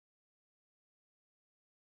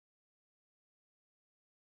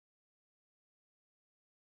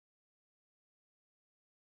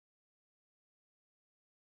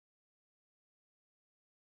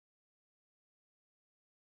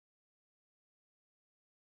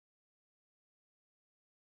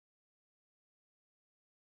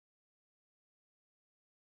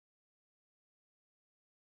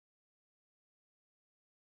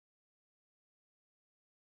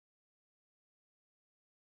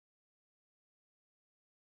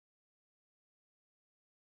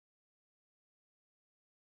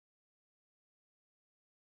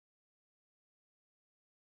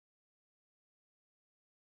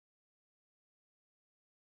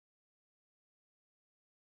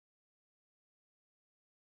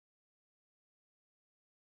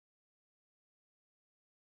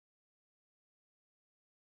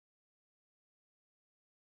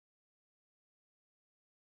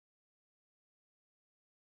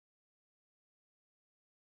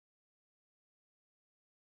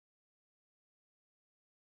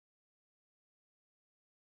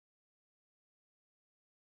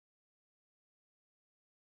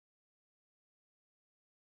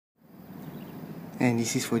And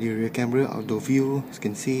this is for the rear camera outdoor view, as you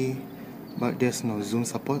can see, but there's no zoom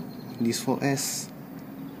support on this 4S,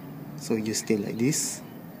 so you stay like this.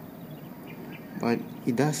 But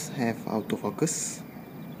it does have autofocus,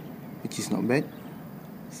 which is not bad.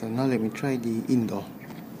 So now let me try the indoor.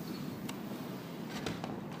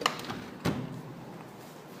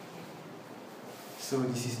 So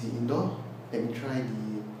this is the indoor. Let me try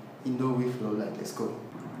the indoor with low light. Let's go.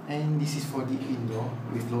 And this is for the indoor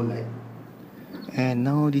with low light. And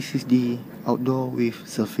now this is the outdoor with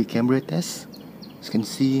selfie camera test. As you can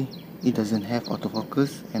see, it doesn't have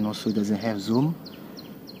autofocus and also doesn't have zoom.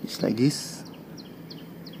 It's like this.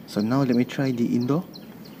 So now let me try the indoor.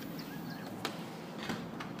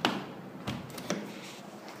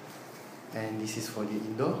 And this is for the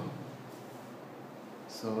indoor.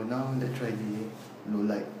 So now let's try the low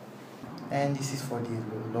light. And this is for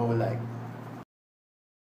the low light.